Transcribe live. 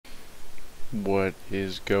What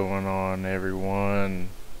is going on, everyone?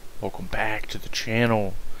 Welcome back to the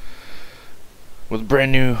channel with a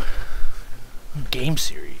brand new game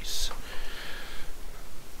series,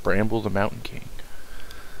 Bramble the Mountain King.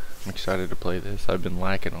 I'm excited to play this. I've been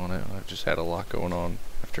lacking on it. I've just had a lot going on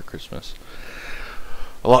after Christmas.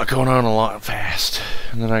 A lot going on, a lot fast.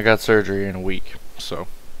 And then I got surgery in a week. So,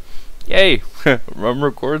 yay! I'm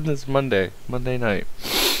recording this Monday night.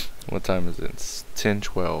 What time is it? It's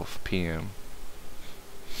 10:12 p.m.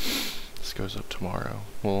 This goes up tomorrow.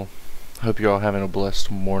 Well, I hope you're all having a blessed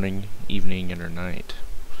morning, evening, and or night.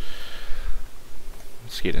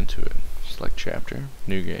 Let's get into it. Select chapter.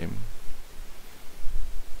 New game.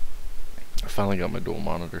 I finally got my dual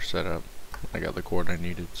monitor set up. I got the cord I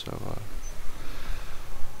needed, so I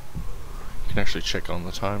can actually check on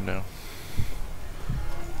the time now.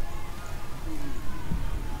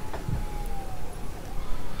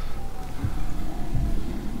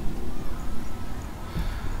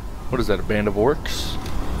 What is that, a band of orcs?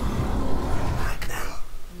 Nightmare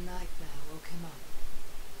woke him up.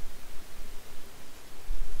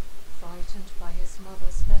 Frightened by his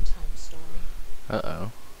mother's bedtime story.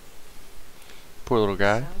 Uh-oh. Poor little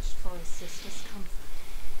guy. Searched for his sister's comfort.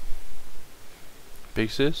 Big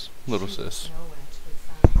sis? Little She sis. was nowhere to be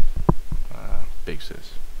found. Big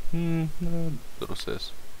sis. No, little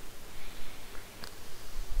sis.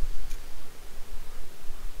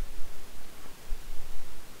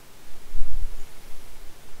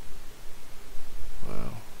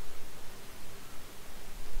 Wow.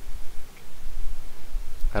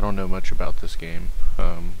 I don't know much about this game.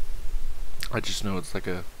 I just know it's like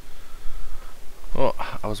a... Well,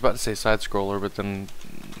 I was about to say side scroller, but then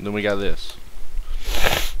we got this.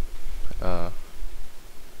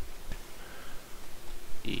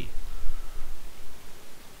 E.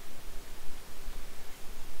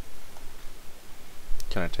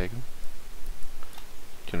 Can I take him?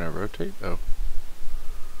 Can I rotate? Oh.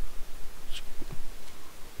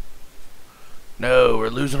 No, we're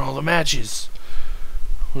losing all the matches.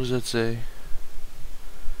 What does that say?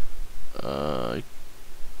 I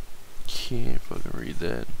can't fucking read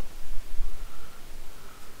that.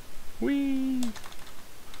 Whee!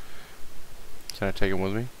 Can I take him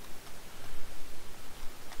with me?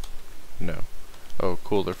 No. Oh,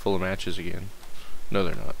 cool, they're full of matches again. No,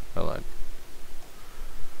 they're not. I lied.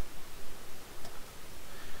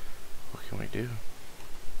 What can we do?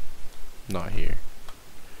 Not here.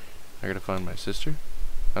 I gotta find my sister.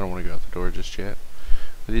 I don't want to go out the door just yet.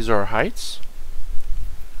 These are our heights.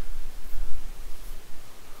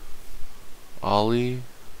 Ollie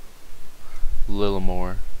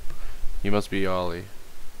Lillimore. You must be Ollie.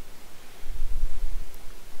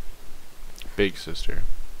 Big sister.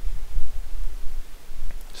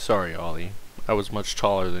 Sorry, Ollie. I was much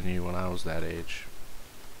taller than you when I was that age.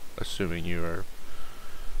 Assuming you are,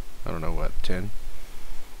 I don't know what, 10?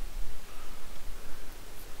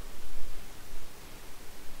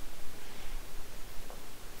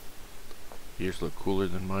 Yours look cooler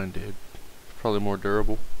than mine did. Probably more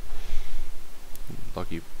durable.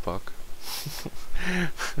 Lucky fuck.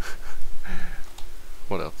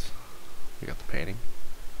 What else? We got the painting.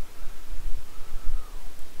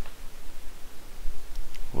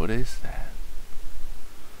 What is that?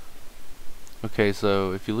 Okay,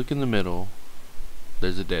 so if you look in the middle,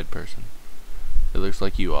 there's a dead person. It looks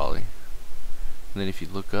like you, Ollie. And then if you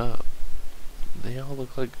look up, they all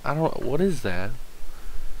look like, I don't know, what is that?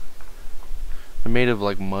 They're made of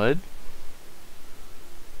like mud?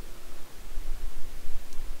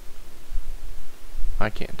 I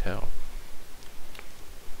can't tell.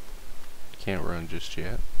 Can't run just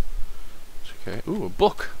yet. It's okay. Ooh, a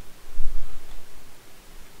book!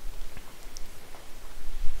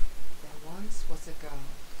 There once was a girl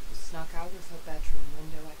who snuck out of her bedroom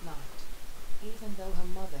window at night, even though her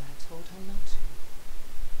mother had told her not to.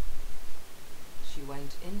 She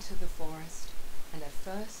went into the forest, and at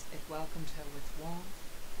first it welcomed her with warmth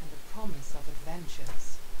and the promise of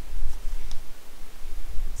adventures.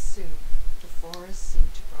 But soon, the forest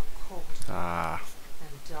seemed to grow colder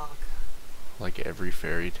and darker. Like every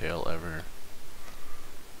fairy tale ever.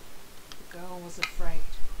 The girl was afraid,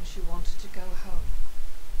 and she wanted to go home.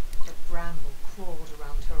 But Bramble crawled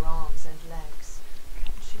around her arms and legs,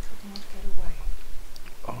 and she could not get away.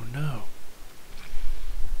 Oh no.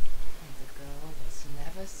 And the girl was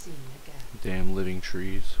never seen again. Damn living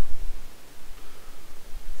trees.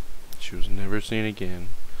 She was never seen again.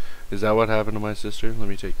 Is that what happened to my sister? Let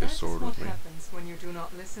me take this sword with me. That's what happens when you do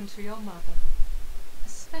not listen to your mother.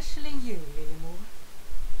 Especially you, Lillimore.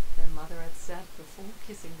 Their mother had said before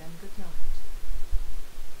kissing them goodnight.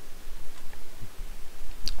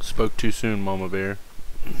 Spoke too soon, Mama Bear.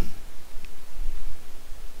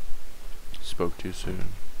 Spoke too soon.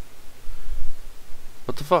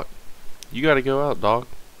 What the fuck? You gotta go out, dog.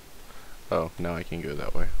 Oh, now I can go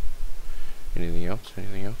that way. Anything else?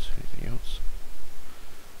 Anything else? Anything else?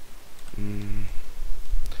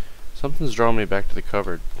 Something's drawing me back to the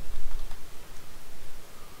cupboard.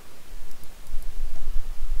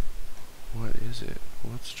 What is it?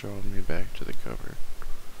 What's drawing me back to the cupboard?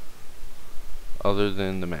 Other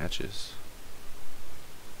than the matches.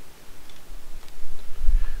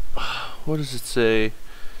 What does it say?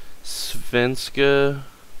 Svenska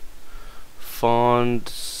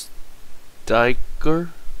Fondstiker?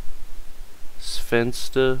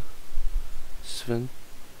 Svensta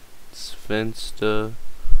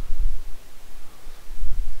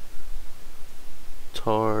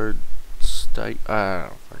Tard Stike. I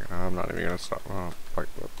don't fucking know. I'm not even gonna stop. Oh, fuck.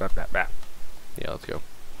 Yeah, let's go.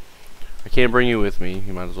 I can't bring you with me.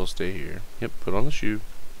 You might as well stay here. Yep, put on the shoe.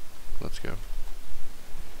 Let's go.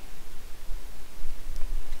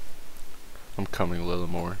 I'm coming a little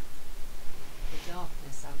more. The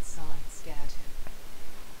darkness outside scared him.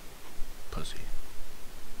 Pussy.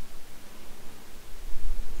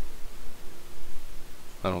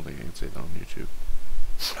 I don't think I can say that on YouTube.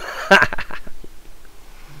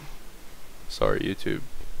 Sorry, YouTube.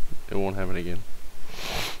 It won't happen again.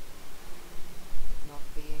 Not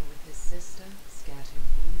being with his sister scared him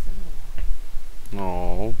even more.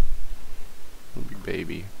 Aww. Little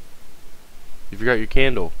baby. You forgot your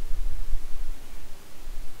candle.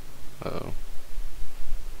 Uh-oh.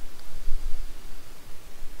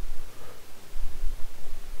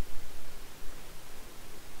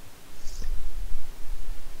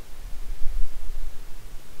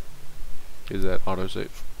 Is that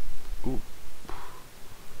autosave? Ooh.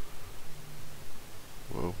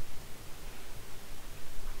 Whoa.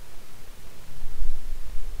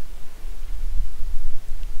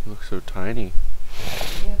 It looks so tiny.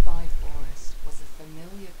 The nearby forest was a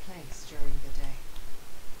familiar place during the day.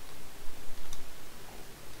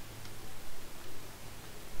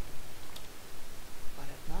 But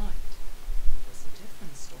at night, it was a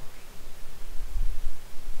different story.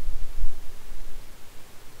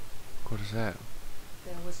 What is that?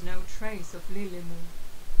 There was no trace of Lillemor,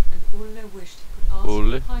 and Ulle wished he could ask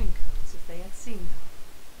Ulle? the pine cones if they had seen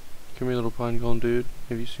her. Come here, little pine cone dude.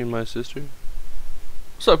 Have you seen my sister?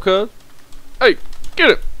 What's up, cuz? Hey,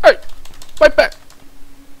 get it! Hey! Fight back!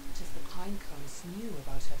 But if the pine cones knew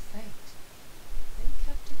about her fate, they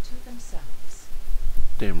kept it to themselves.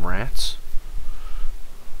 Damn rats.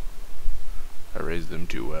 I raised them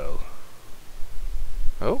too well.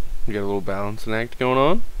 Oh, you got a little balancing act going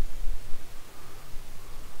on?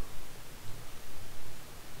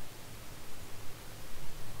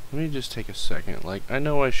 Let me just take a second. Like, I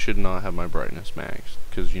know I should not have my brightness maxed,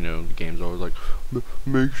 because, you know, the game's always like,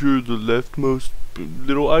 make sure the leftmost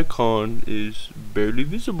little icon is barely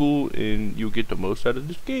visible, and you'll get the most out of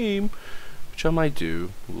this game, which I might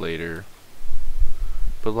do later.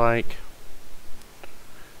 But, like,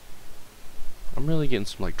 I'm really getting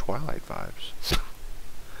some, like, Twilight vibes.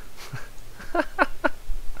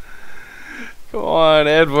 Come on,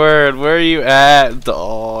 Edward, where are you at,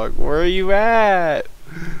 dog? Where are you at?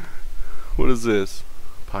 What is this?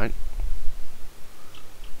 Pine?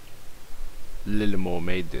 Lillemor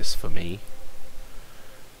made this for me.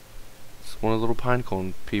 It's one of the little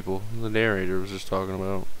pinecone people the narrator was just talking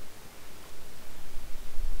about.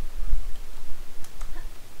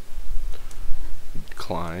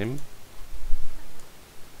 Climb.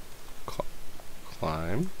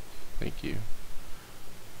 Climb. Thank you.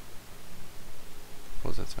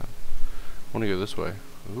 What does that sound? I want to go this way.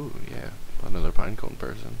 Ooh, yeah. Another pinecone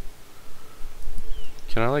person.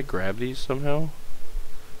 Can I, like, grab these somehow?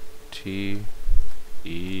 T,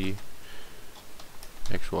 E,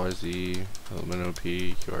 X, Y, Z, element O,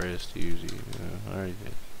 P, Q, R, S, T, U, Z. I already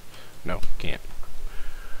did. No, can't.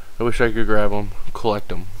 I wish I could grab them, collect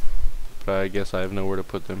them. But I guess I have nowhere to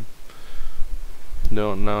put them.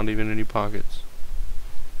 No, not even any pockets.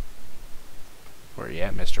 Where you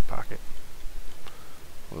at, Mr. Pocket?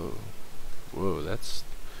 Whoa. Whoa, that's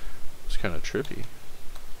kind of trippy.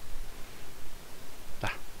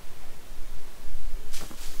 Ah.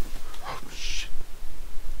 Oh, shit.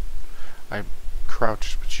 I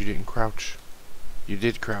crouched, but you didn't crouch. You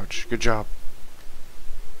did crouch. Good job.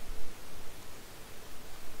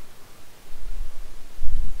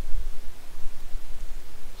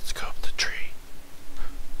 Let's go up the tree.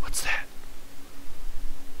 What's that?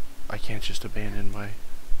 I can't just abandon my...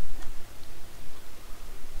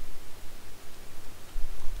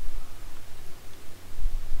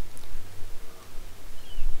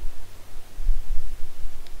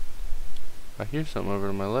 I hear something over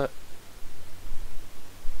to my left.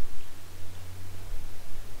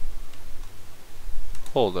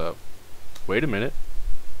 Hold up. Wait a minute.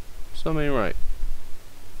 Something ain't right.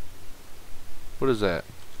 What is that?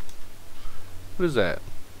 What is that?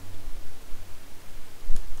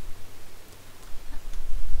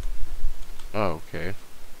 Oh, okay.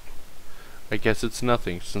 I guess it's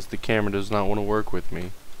nothing, since the camera does not want to work with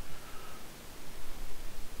me.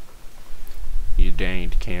 You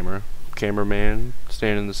danged camera. Cameraman,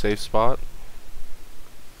 stand in the safe spot.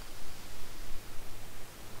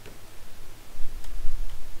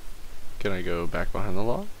 Can I go back behind the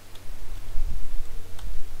log?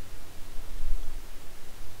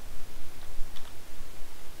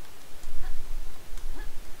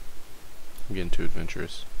 I'm getting too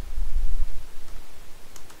adventurous.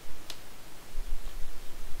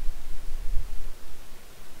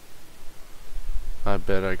 I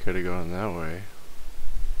bet I could have gone that way.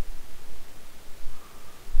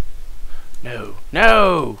 No!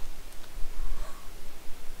 No!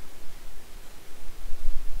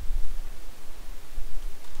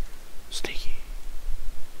 Sneaky.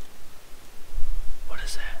 What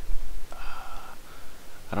is that?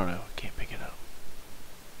 I don't know. I can't pick it up.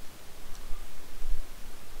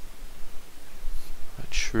 A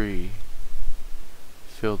tree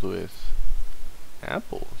filled with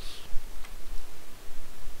apples.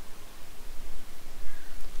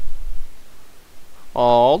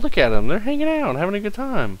 Oh, look at them. They're hanging out, having a good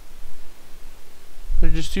time. They're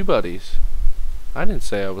just two buddies. I didn't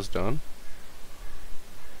say I was done.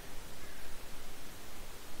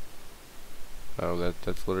 Oh,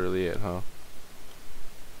 that's literally it, huh?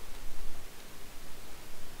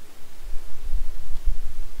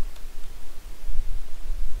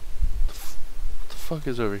 What the fuck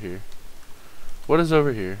is over here? What is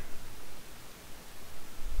over here?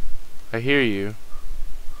 I hear you.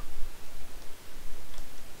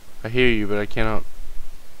 I hear you, but I cannot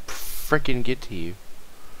frickin' get to you.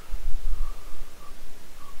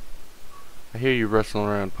 I hear you rustling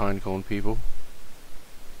around, pinecone people.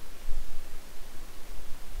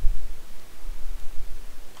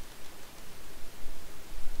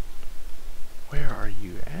 Where are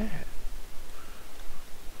you at?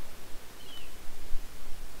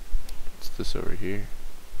 What's this over here?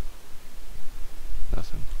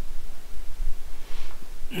 Nothing.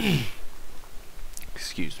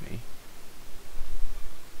 Excuse me.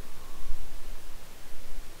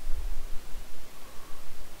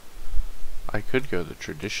 I could go the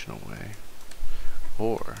traditional way,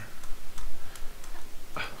 or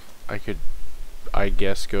I could, I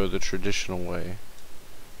guess, go the traditional way.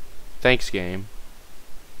 Thanks, game.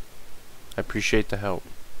 I appreciate the help.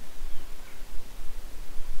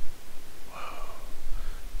 Whoa.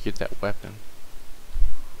 Get that weapon.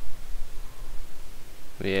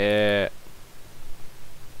 Yeah.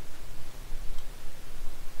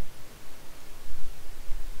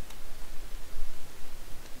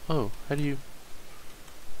 Oh, how do you...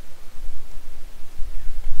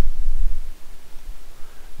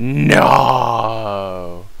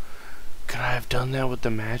 No! Could I have done that with the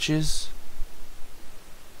matches?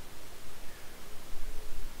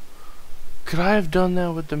 Could I have done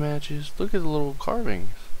that with the matches? Look at the little carvings.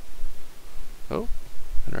 Oh,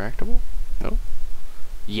 interactable? No.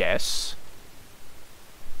 Yes.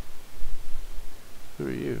 Who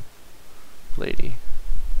are you? Lady.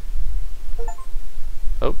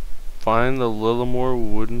 Oh, find the Lillimore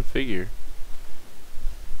wooden figure.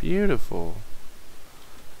 Beautiful.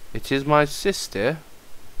 It is my sister.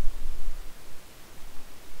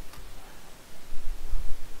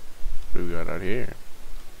 What do we got out here?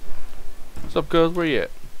 What's up, cuz? Where you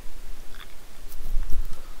at?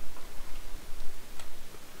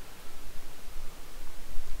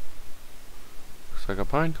 Looks like a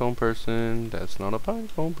pinecone person. That's not a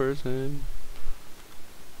pinecone person.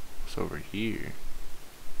 What's over here?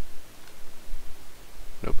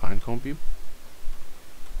 No pinecone people?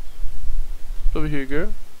 What's over here,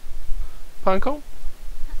 girl? Pinecone?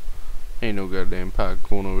 Ain't no goddamn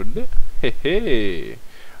pinecone over there. Hey, hey.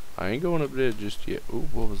 I ain't going up there just yet. Ooh,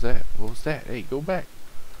 what was that? What was that? Hey, go back.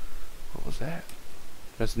 What was that?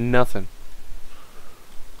 That's nothing.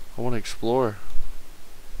 I want to explore.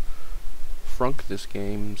 Frunk this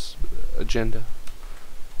game's agenda.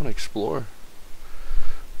 I want to explore.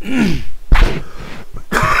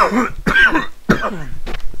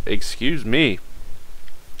 Excuse me.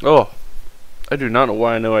 Oh, I do not know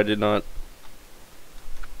why I know I did not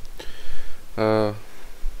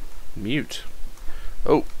mute.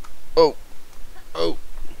 Oh, oh, oh.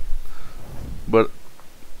 But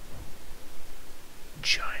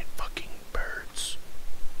giant fucking birds.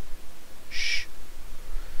 Shh.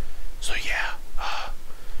 So yeah,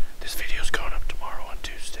 this video's going up tomorrow on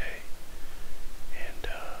Tuesday.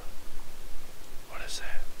 And what is that?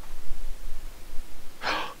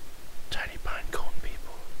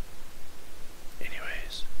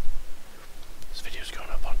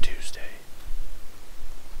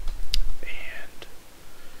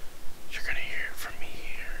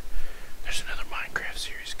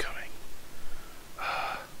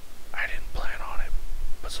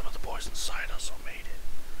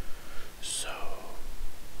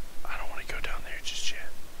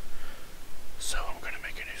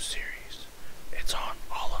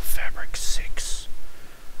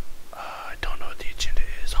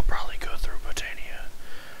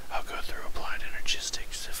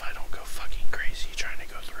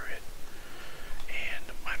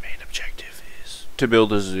 to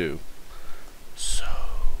build a zoo. So,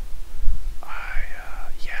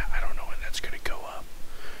 yeah, I don't know when that's gonna go up.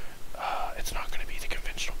 It's not gonna be the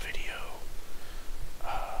conventional video.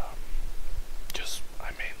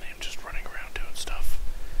 I mainly am just running around doing stuff.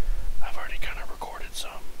 I've already kind of recorded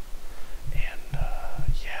some, and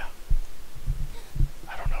yeah,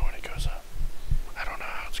 I don't know when it goes up. I don't know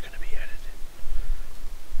how it's gonna be edited,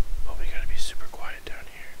 but we gotta be super quiet down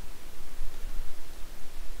here.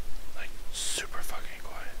 Like, super fucking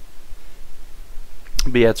quiet.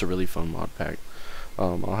 But yeah, it's a really fun mod pack.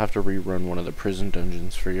 I'll have to rerun one of the prison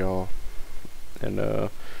dungeons for y'all, and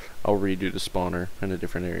I'll redo the spawner in a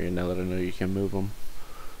different area now that I know you can move them,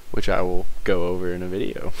 which I will go over in a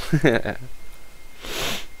video.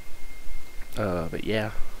 But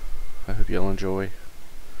yeah, I hope y'all enjoy.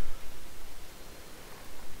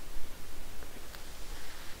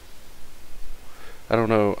 I don't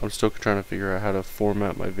know, I'm still trying to figure out how to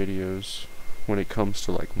format my videos when it comes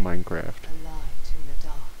to like Minecraft. A light in the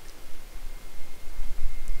dark.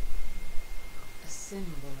 A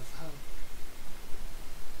symbol of hope.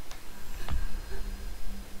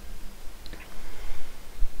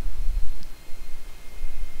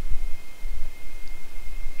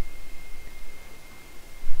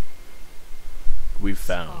 We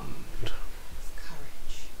found. Of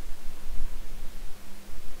courage.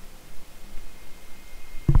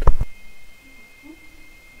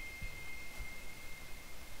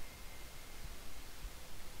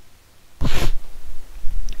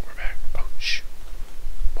 We're back. Oh, shh.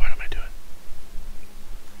 What am I doing?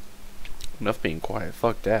 Enough being quiet.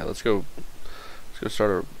 Fuck that. Let's go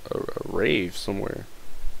start a rave somewhere.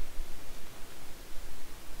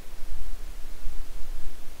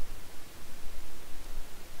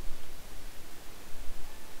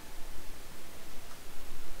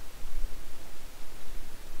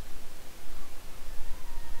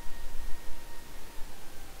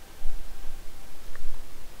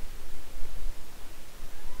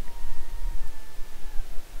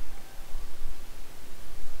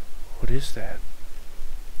 What is that?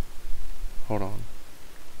 Hold on.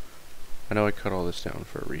 I know I cut all this down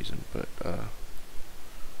for a reason, but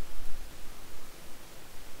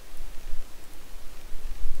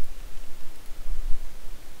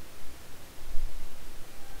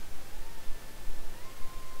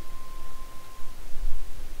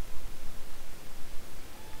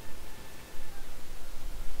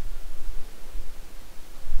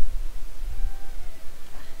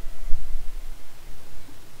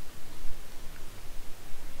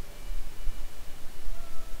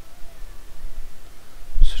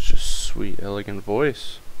such a sweet, elegant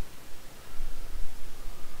voice.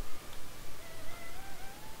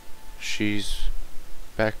 She's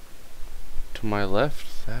back to my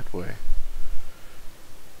left that way.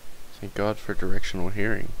 Thank God for directional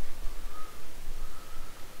hearing.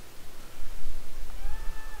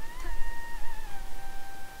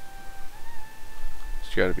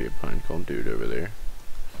 There's gotta be a pinecone dude over there.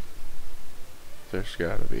 There's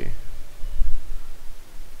gotta be.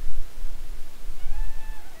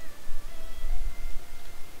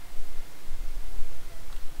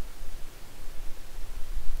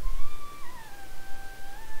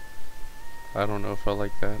 I don't know if I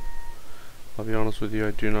like that. I'll be honest with you,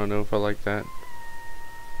 I do not know if I like that.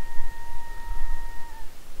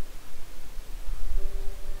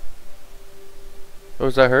 Oh,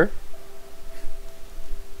 is that her?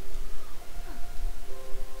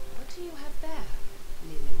 What do you have there?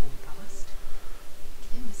 Lillimore asked.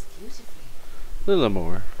 It glimmers beautifully.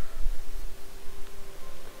 Lillimore.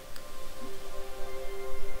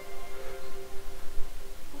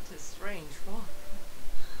 What a strange rock.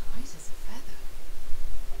 White as a feather.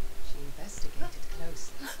 She investigated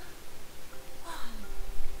closely.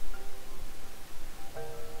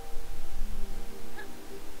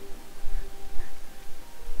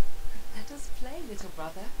 Let us play, little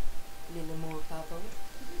brother, Lillimore bubbled.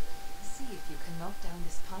 See if you can knock down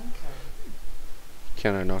this pine cone.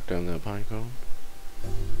 Can I knock down that pinecone?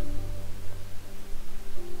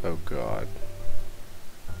 Oh God.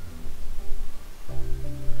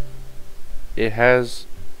 It has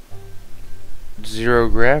 0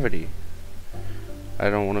 gravity. I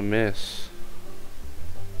don't want to miss.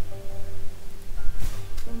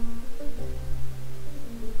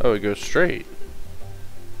 Oh, it goes straight.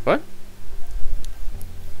 What?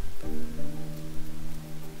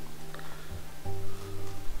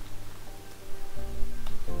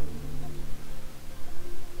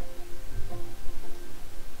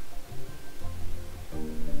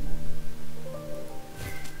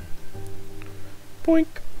 Boink.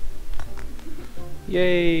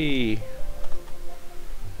 Yay.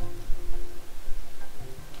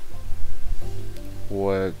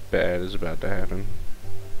 What bad is about to happen?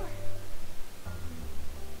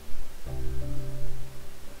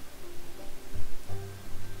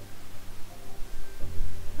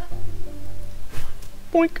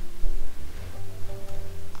 Boink.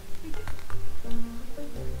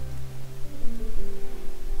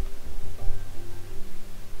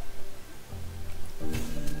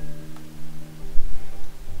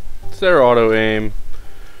 Is there auto aim?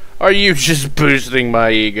 Are you just boosting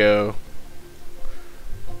my ego?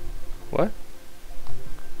 What?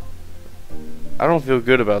 I don't feel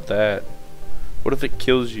good about that. What if it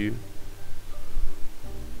kills you?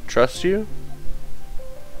 Trust you?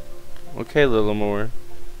 Okay, little more.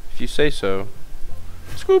 If you say so.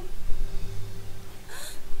 Scoop.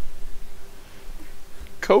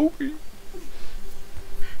 Kobe.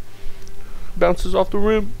 Bounces off the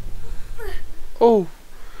rim. Oh.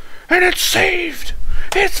 And it's saved!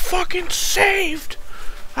 It's fucking saved!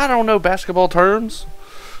 I don't know basketball terms.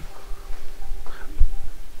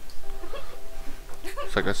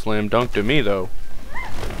 Looks like a slam dunk to me, though.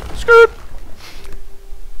 Scoot!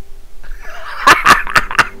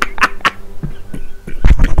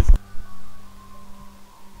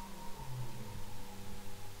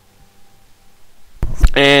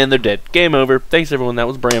 And they're dead. Game over. Thanks, everyone. That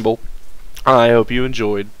was Bramble. I hope you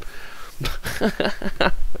enjoyed.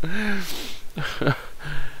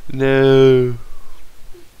 No.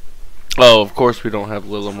 Oh, of course we don't have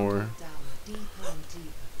Lillimore.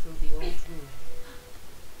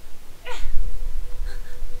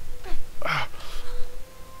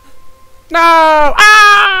 No!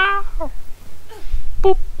 Ah!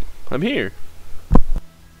 Boop. I'm here.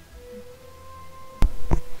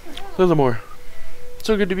 Lillimore.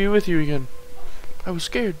 So good to be with you again. I was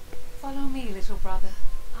scared. Follow me, little brother.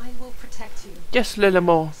 I will protect you. Yes,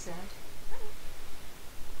 Lillimore. Said.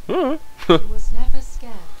 Huh? He was never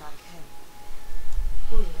scared like him.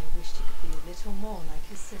 Ulle wished he could be a little more like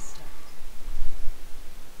his sister.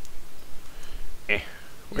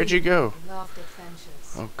 Where'd you go? Loved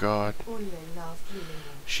adventures. Oh God. Ulle loved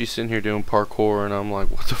Lillimore. She's sitting here doing parkour and I'm like,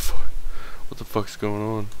 what the fuck? What the fuck's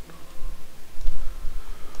going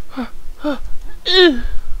on?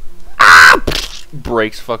 Ah!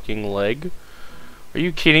 Breaks fucking leg. Are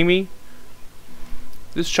you kidding me?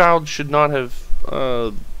 This child should not have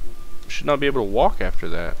should not be able to walk after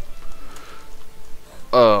that.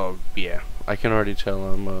 Oh yeah, I can already tell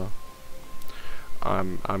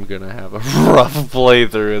I'm gonna have a rough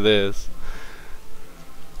playthrough of this.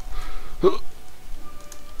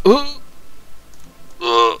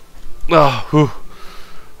 Oh, whew.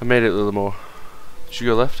 I made it a little more. Did you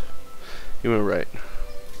go left? You went right.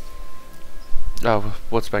 Oh,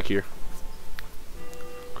 what's back here?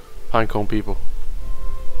 Pinecone people.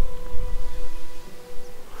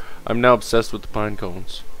 I'm now obsessed with the pine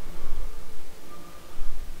cones.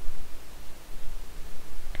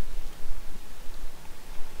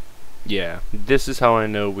 Yeah, this is how I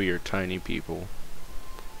know we are tiny people.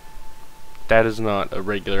 That is not a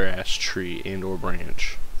regular ass tree and or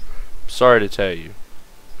branch. Sorry to tell you.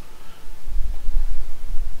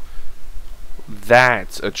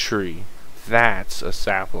 That's a tree. That's a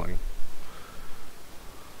sapling.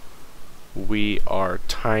 We are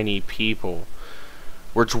tiny people.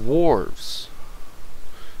 We're dwarves.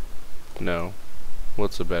 No.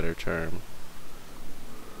 What's a better term?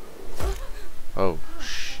 Oh,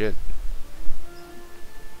 shit.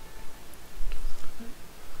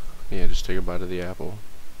 Yeah, just take a bite of the apple.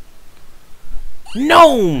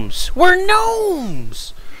 Gnomes! We're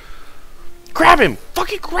gnomes! Grab him!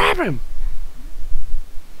 Fucking grab him!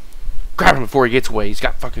 Grab him before he gets away. He's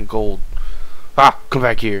got fucking gold. Ah, come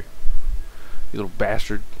back here. You little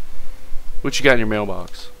bastard. What you got in your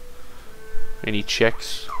mailbox? Any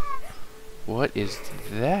checks? What is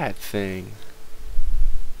that thing?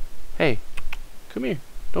 Hey, come here.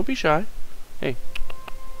 Don't be shy. Hey,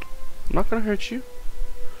 I'm not gonna hurt you.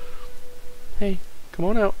 Hey, come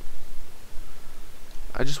on out.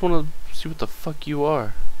 I just want to see what the fuck you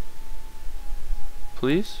are.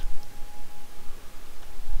 Please?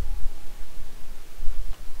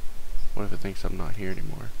 What if it thinks I'm not here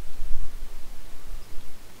anymore?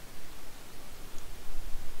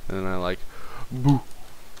 And then I like, boo.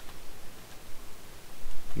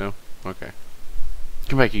 No? Okay.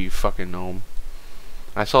 Come back here, you fucking gnome.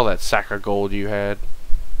 I saw that sack of gold you had.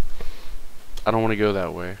 I don't want to go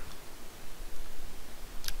that way.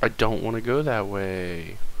 I don't want to go that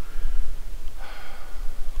way.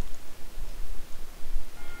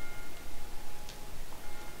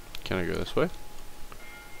 Can I go this way?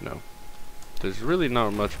 No. There's really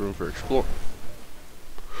not much room for explore.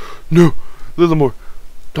 No! Lillimore!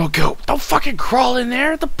 Don't go. Don't fucking crawl in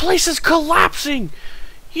there. The place is collapsing.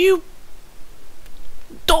 You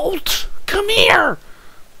dolt. Come here.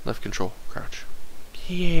 Left control. Crouch.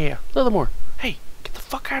 Yeah. A little more. Hey, get the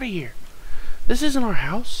fuck out of here. This isn't our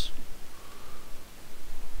house.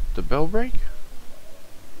 The bell break?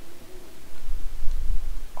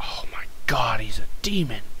 Oh my god, he's a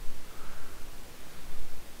demon.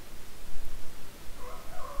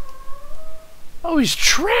 Oh, he's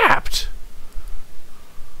trapped.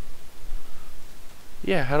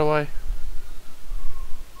 Yeah, how do I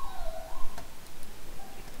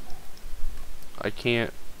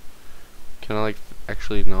can't. Can I like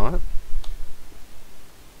actually not?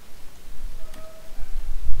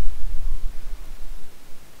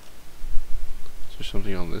 Is there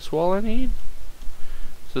something on this wall I need?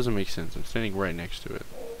 This doesn't make sense. I'm standing right next to it.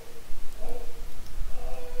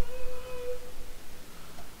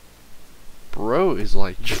 Bro is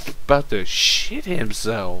like about to shit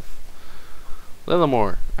himself. A little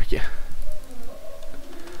more. I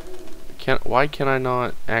can't. Why can I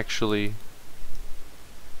not actually?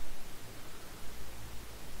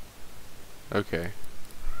 Okay.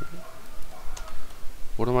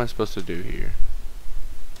 What am I supposed to do here?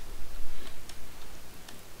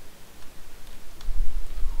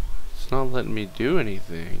 It's not letting me do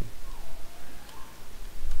anything.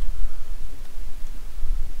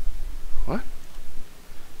 What?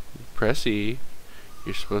 Press E.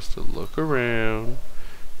 You're supposed to look around.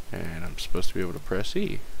 And I'm supposed to be able to press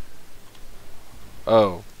E.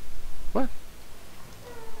 Oh. What?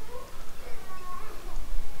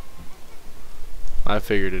 I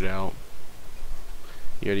figured it out.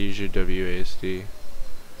 You gotta use your WASD.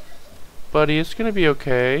 Buddy, it's gonna be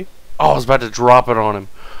okay. Oh, I was about to drop it on him.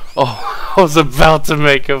 Oh, I was about to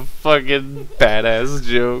make a fucking badass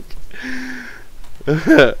joke.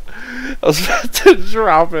 I was about to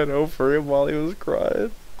drop it over him while he was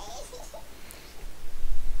crying.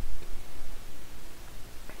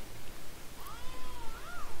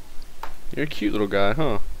 You're a cute little guy,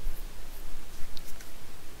 huh?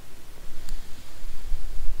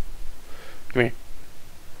 Come here.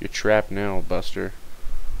 You're trapped now, Buster.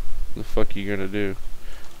 What the fuck are you gonna do?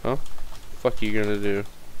 Huh? What the fuck are you gonna do?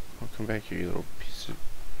 Oh, come back here, you little piece of...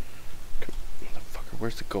 Motherfucker,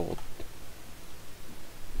 where's the gold?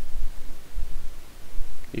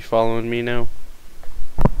 You following me now?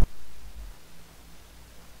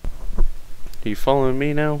 Are you following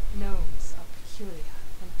me now? Gnomes are peculiar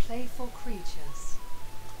and playful creatures.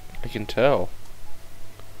 I can tell.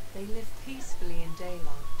 They live peacefully in daylight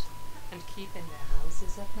and keep in their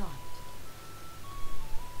houses at night.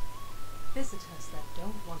 Visitors that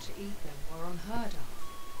don't want to eat them were unheard of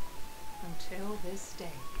until this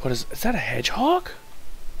day. What is that a hedgehog?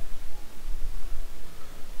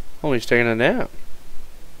 Oh, he's taking a nap.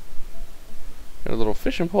 Got a little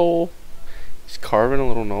fishing pole. He's carving a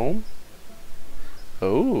little gnome.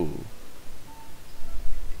 Oh.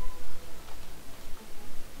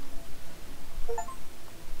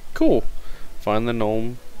 Cool. Find the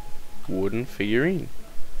gnome wooden figurine.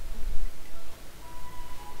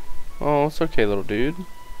 Oh, it's okay, little dude.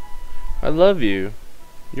 I love you.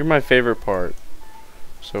 You're my favorite part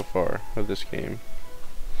so far of this game.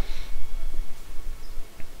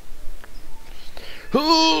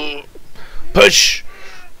 Push!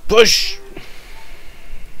 Push!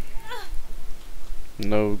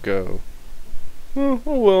 No go. Oh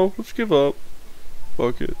well, let's give up.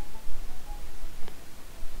 Fuck it.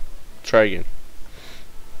 Try again.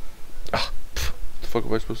 Ah, what the fuck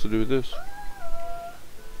am I supposed to do with this?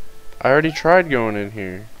 I already tried going in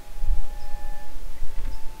here.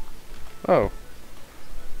 Oh.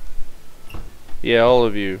 Yeah, all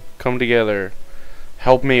of you, come together.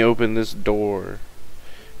 Help me open this door.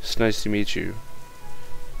 It's nice to meet you.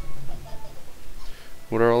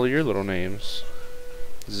 What are all your little names?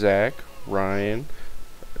 Zach, Ryan,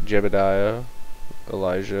 Jebediah,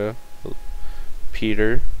 Elijah,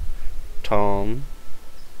 Peter, Tom,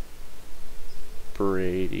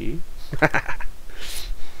 Brady.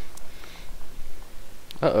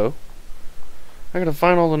 Uh-oh. I gotta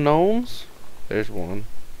find all the gnomes? There's one.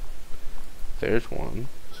 There's one.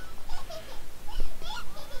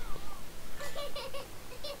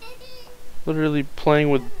 Literally playing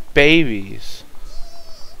with babies.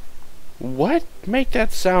 What? Make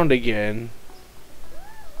that sound again.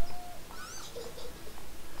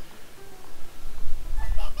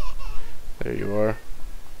 There you are.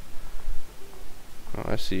 Oh,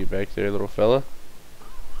 I see you back there, little fella.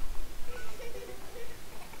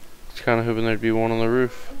 I was kind of hoping there'd be one on the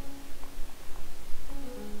roof.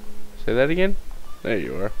 Say that again? There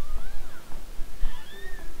you are.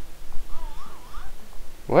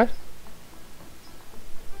 What?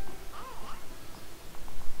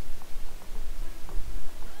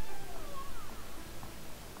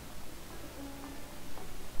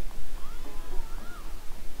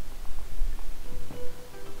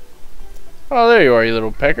 Oh, there you are, you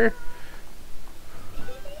little pecker.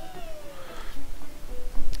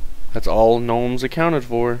 That's all gnomes accounted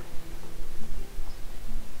for.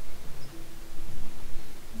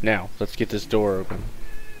 Now, let's get this door open.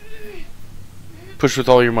 Push with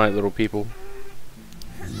all your might, little people.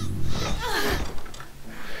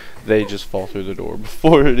 They just fall through the door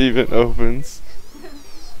before it even opens.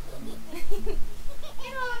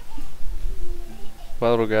 My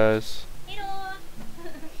little guys.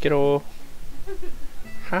 Get off.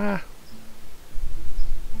 Ha.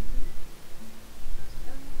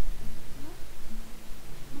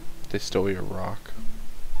 They stole your rock.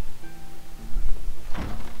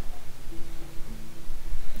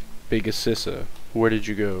 Big Assissa, where did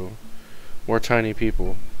you go? More tiny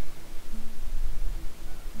people.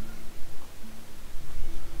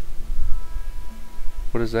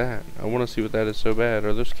 What is that? I want to see what that is so bad.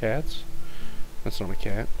 Are those cats? That's not a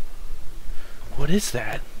cat. What is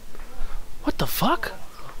that? What the fuck?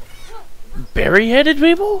 Berry-headed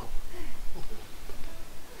people?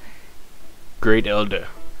 Great Elder.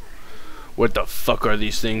 What the fuck are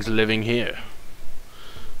these things living here?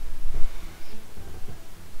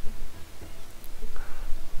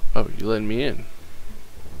 Oh, you letting me in?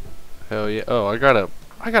 Hell yeah. Oh, I gotta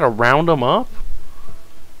round them up?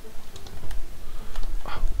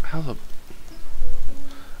 Oh, how the...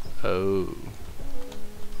 Oh.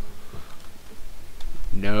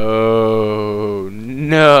 No.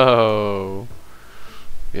 No.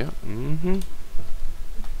 Yeah, mm-hmm. I'm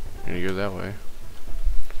gonna go that way.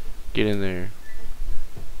 Get in there.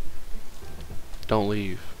 Don't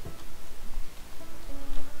leave.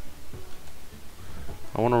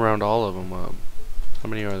 I want to round all of them up. How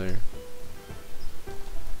many are there?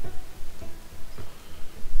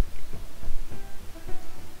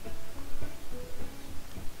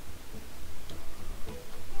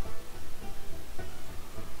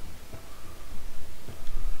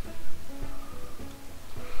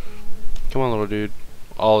 Come on, little dude.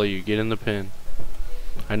 All of you, get in the pen.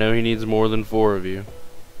 I know he needs more than 4 of you.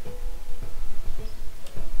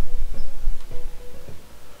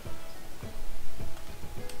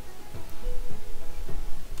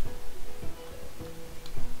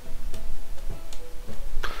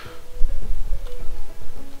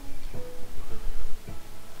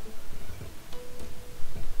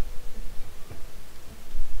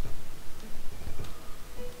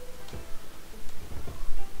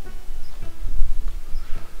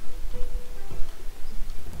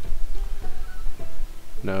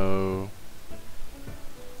 No.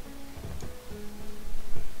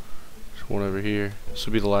 There's one over here. This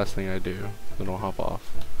will be the last thing I do. Then I'll hop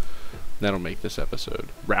off. That'll make this episode.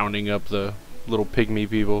 Rounding up the little pygmy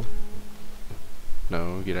people.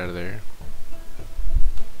 No, get out of there.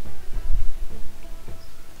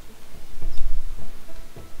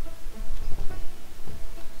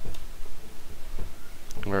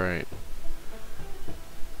 Alright.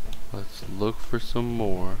 Let's look for some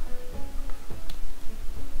more.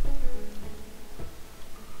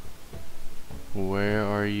 Where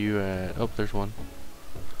are you at? Oh, there's one.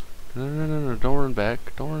 No, no, no, no, don't run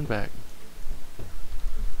back. Don't run back.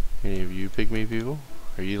 Any of you pygmy people?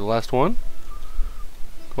 Are you the last one?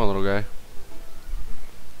 Come on, little guy.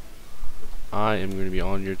 I am going to be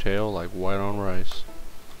on your tail like white on rice.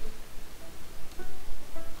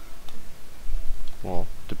 Well,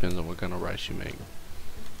 depends on what kind of rice you make.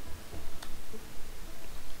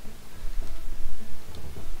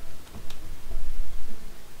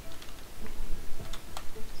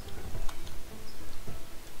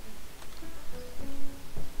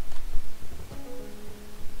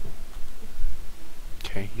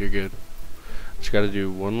 Okay, you're good. Just gotta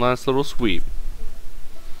do one last little sweep.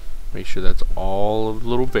 Make sure that's all of the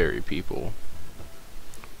little berry people.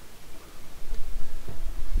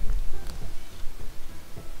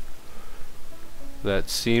 That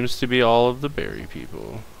seems to be all of the berry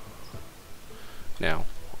people. Now,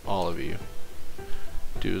 all of you,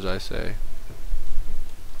 do as I say.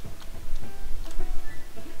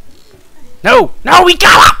 No! No, we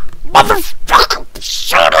gotta! Motherfucker!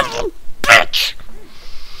 Son of a bitch!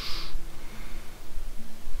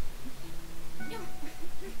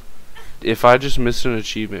 If I just missed an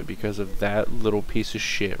achievement because of that little piece of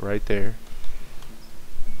shit right there.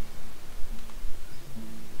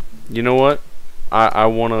 You know what? I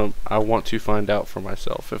want to find out for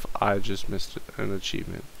myself if I just missed an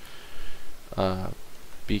achievement.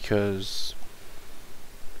 Because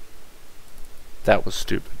that was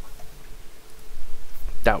stupid.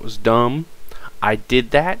 That was dumb. I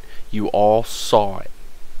did that. You all saw it.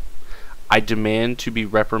 I demand to be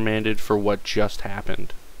reprimanded for what just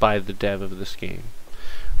happened by the dev of this game.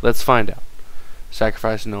 Let's find out.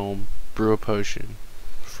 Sacrifice gnome. brew a potion,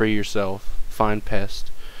 free yourself, find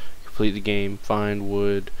pest, complete the game, find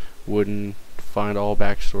wood, wooden, find all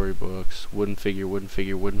backstory books, wooden figure, wooden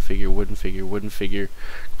figure, wooden figure, wooden figure, wooden figure,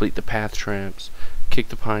 complete the path tramps, kick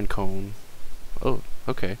the pine cone. Oh,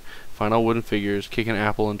 okay. Find all wooden figures, kick an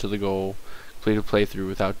apple into the goal, complete a playthrough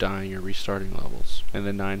without dying or restarting levels, and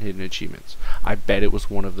then 9 hidden achievements. I bet it was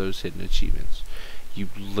one of those hidden achievements. You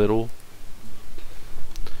little...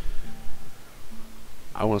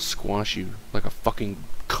 I want to squash you like a fucking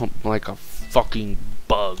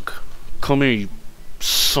bug. Come here, you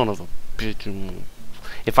son of a bitch.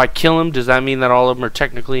 If I kill him, does that mean that all of them are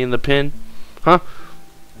technically in the pen? Huh?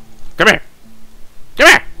 Come here. Come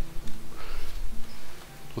here.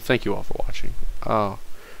 Well, thank you all for watching.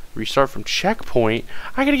 Restart from checkpoint.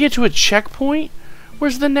 I gotta get to a checkpoint?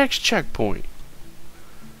 Where's the next checkpoint?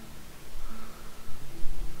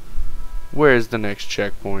 Where's the next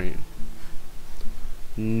checkpoint?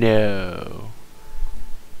 No.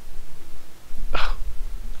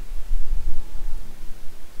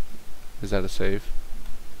 Is that a save?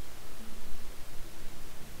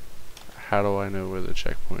 How do I know where the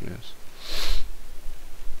checkpoint is?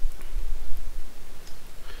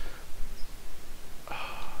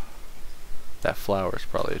 That flower is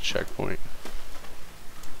probably a checkpoint.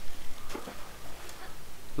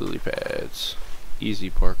 Lily pads.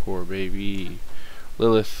 Easy parkour, baby.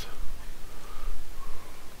 Lilith.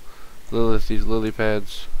 Lilith, these lily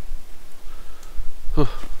pads.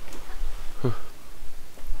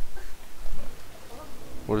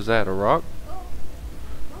 What is that, a rock?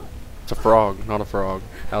 It's a frog, not a frog.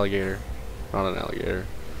 Alligator. Not an alligator.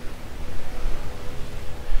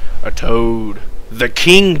 A toad. The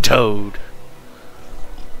king toad.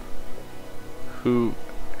 Who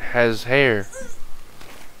has hair.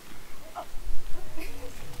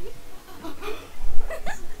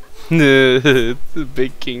 It's a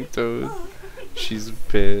big king toad. She's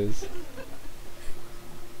pissed.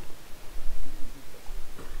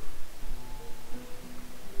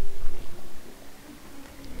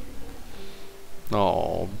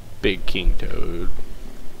 Oh, big king toad.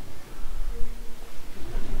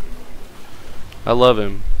 I love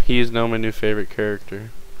him. He is now my new favorite character.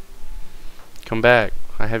 Come back.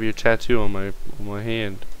 I have your tattoo on my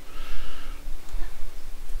hand.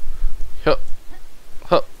 Hup.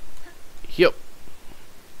 Hup. Yup.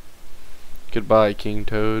 Goodbye, King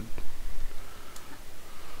Toad.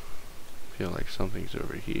 Feel like something's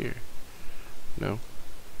over here. No.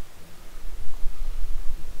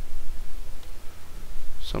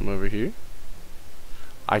 Something over here.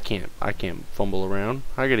 I can't fumble around.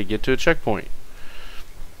 I gotta get to a checkpoint.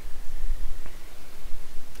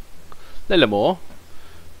 Little more.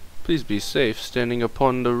 Please be safe standing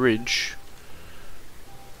upon the ridge.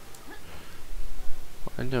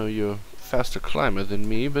 I know you're a faster climber than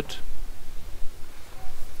me, but...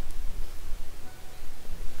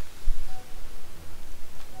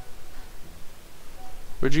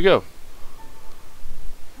 Where'd you go?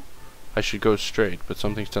 I should go straight, but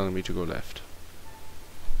something's telling me to go left.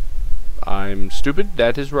 I'm stupid,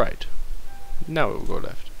 that is right. Now it will go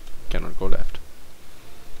left. Cannot go left.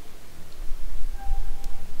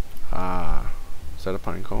 Ah, is that a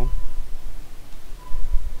pine cone?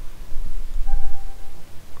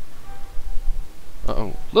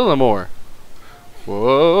 Uh-oh, little more.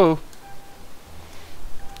 Whoa.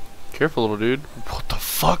 Careful, little dude. What the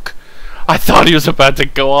fuck? I thought he was about to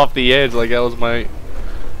go off the edge like that was my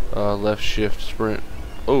left shift sprint.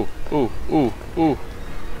 Oh, ooh, ooh, ooh.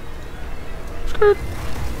 Skirt.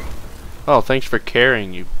 Oh, thanks for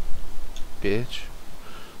carrying, you bitch.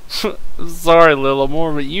 Sorry, Little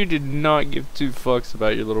More, but you did not give 2 fucks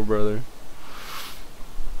about your little brother.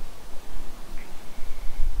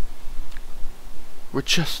 We're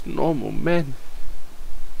just normal men.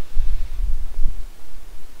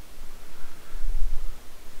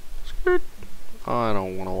 Skirt. Oh, I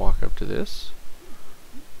don't want to walk up to this.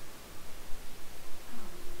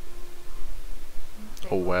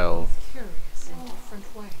 Oh well. Curious in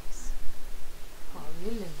different ways. While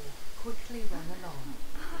Lily quickly ran along.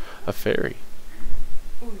 A fairy.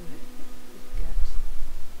 Ulle would get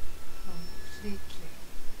completely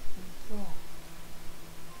enthralled.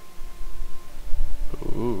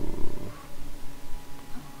 Ooh.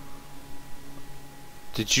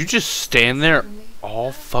 Did you just stand there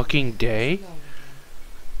all fucking day?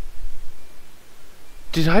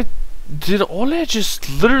 Did Ole just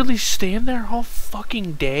literally stand there all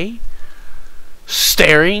fucking day?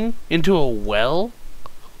 Staring into a well?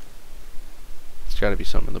 There's gotta be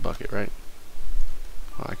something in the bucket, right?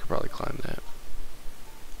 Oh, I could probably climb that.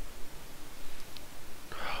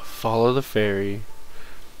 Follow the fairy.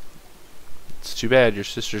 It's too bad. Your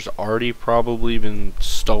sister's already probably been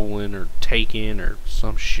stolen or taken or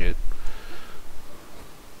some shit.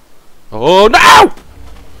 Oh no!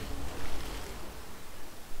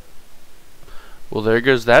 Well, there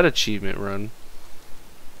goes that achievement run.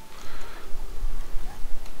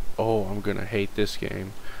 Oh, I'm gonna hate this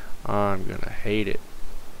game. I'm gonna hate it.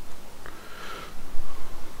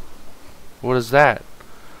 What is that?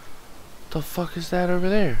 The fuck is that over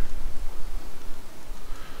there?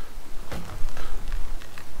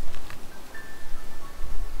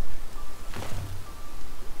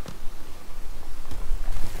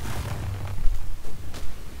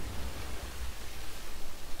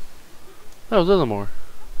 Oh, Lillimore.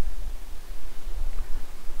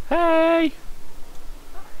 Hey!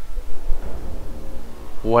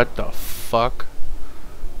 What the fuck?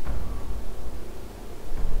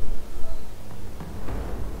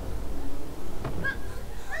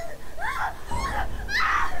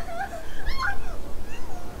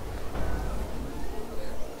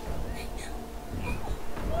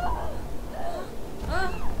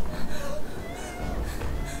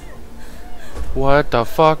 What the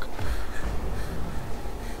fuck?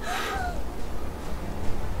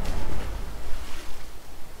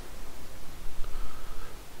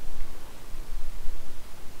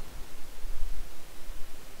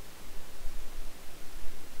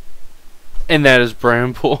 And that is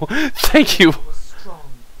Bramble. Thank you. Was strong,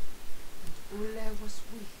 and Ulle was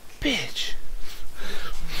weak. Bitch. He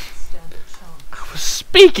didn't stand a chance. I was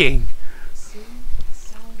speaking. Soon, the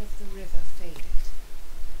sound of the river faded.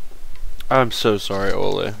 I'm so sorry,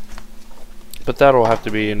 Ole. But that'll have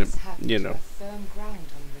to be in, Was happy you to know. have firm ground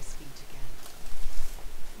under his feet again.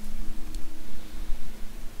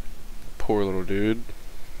 Poor little dude.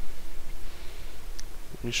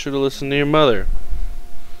 You should have listened to your mother.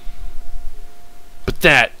 But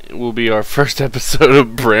that will be our first episode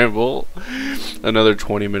of Bramble. Another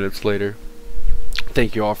 20 minutes later.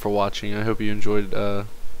 Thank you all for watching. I hope you enjoyed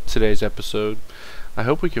today's episode. I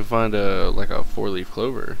hope we can find a 4-leaf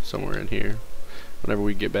clover somewhere in here whenever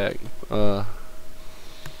we get back. I'm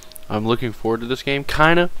looking forward to this game.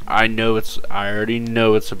 Kinda. I already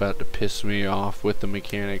know it's about to piss me off with the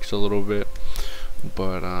mechanics a little bit.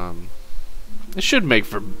 But it should make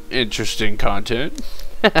for interesting content.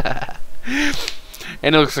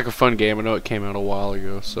 And it looks like a fun game. I know it came out a while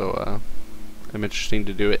ago, so I'm interested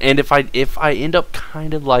to do it. And if I end up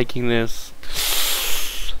kind of liking this,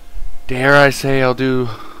 dare I say I'll do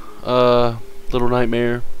Little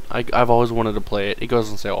Nightmare. I've always wanted to play it. It goes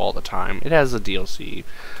on sale all the time. It has a DLC.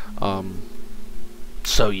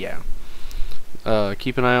 So yeah.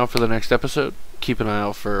 Keep an eye out for the next episode. Keep an eye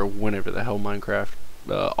out for whenever the hell Minecraft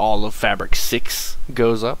All of Fabric 6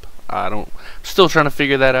 goes up. I'm still trying to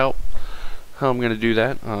figure that out, how I'm gonna do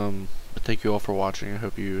that. But thank you all for watching. I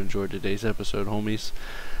hope you enjoyed today's episode, homies.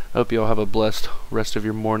 I hope you all have a blessed rest of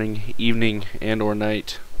your morning, evening, and or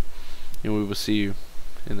night. And we will see you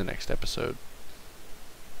in the next episode.